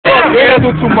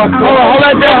do too much. Hold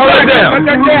that down.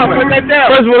 Put that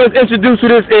down. First of all, let's introduce who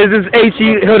this is. This is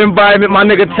H.E. Hood Environment, my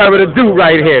nigga Terra the Dude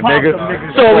right here, nigga.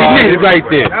 So we need it right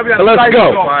there. So let's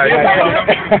go.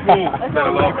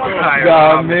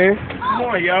 Man. Come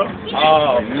on, yo.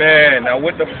 Oh, man. Now,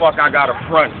 what the fuck I got a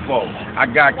front for? I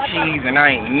got keys and I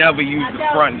ain't never used the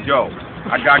front door.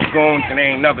 I got goons and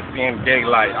they ain't never seen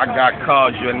daylight. I got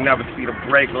cars you'll never see the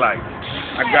brake light.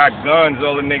 I got guns,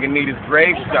 all the nigga need is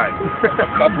grave site. A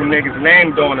couple niggas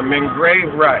named on them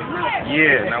engraved right.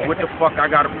 Yeah, now what the fuck I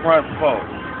got a front for?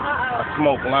 I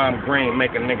smoke lime green,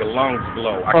 make a nigga lungs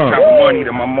blow. I got money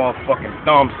to my motherfucking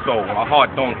thumb so my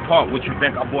heart don't pump. What you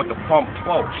think I bought the pump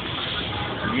for?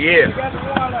 Yeah.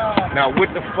 Now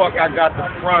what the fuck I got the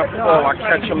front for? I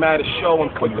catch him at a show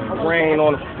and put the brain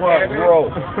on the front row.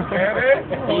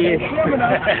 Yeah.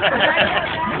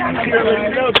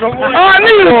 Oh, I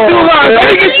knew it was too long.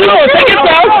 Take it slow. Take it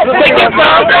slow. Take it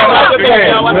slow.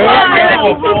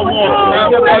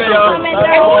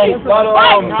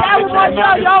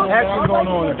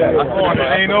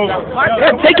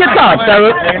 Take your time,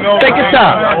 Sarah. Take your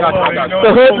time. The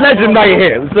hood legend right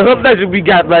here. It's the hood legend we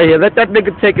got right here. Let that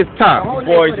nigga take his time.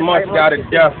 Boys must got a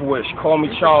death wish. Call me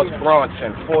Charles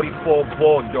Bronson, 44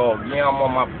 Bulldog. Yeah, I'm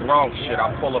on my Bronx shit.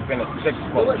 I pull up in a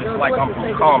 6-foot, just like I'm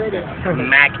from Compton.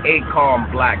 Mac Acon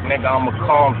black, nigga, I'm a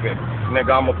convict.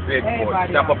 Nigga, I'm a big boy.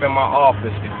 Step up in my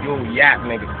office, the dude yap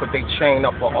niggas put they chain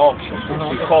up for auction.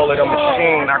 We call it a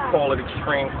machine, I call it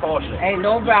extreme caution. Ain't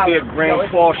no value. I see a green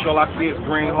Porsche, I see a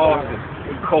green horses.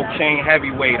 Cocaine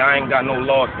heavyweight, I ain't got no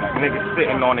losses. Nigga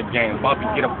sitting on the game, about to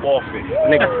get a forfeit.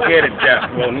 Nigga scared to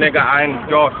death, well nigga, I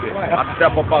endorse it. I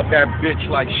step up out that bitch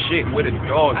like shit with a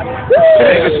dog.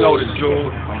 Niggas know the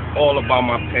dude, I'm all about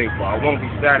my paper. I won't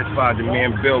be satisfied to me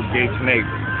and Bill Gates'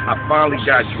 neighbor. I finally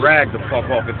got dragged the fuck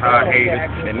off his high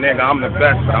haters. And nigga, I'm the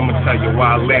best, but I'ma tell you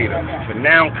why later. But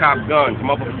now I'm cop guns,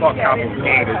 motherfuck copping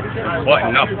gators.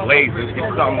 Button up lasers, get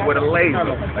something with a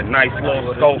laser. A nice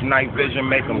little scope, night vision,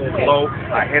 make them glow.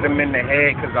 I hit him in the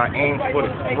head cause I aim for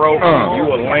the throat. You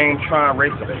a lame trying to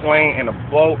race a plane in a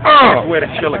boat. I swear to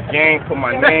chill a game, put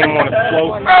my name on the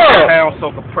float. Pound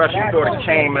so compression through the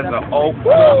chain as an oak.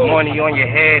 Money on your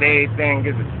head, everything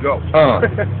is a go.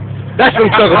 That's what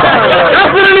I'm talking about.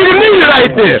 That's what a nigga needed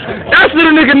right there. That's what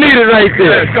a nigga needed right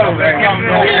there.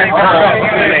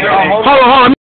 Hold on.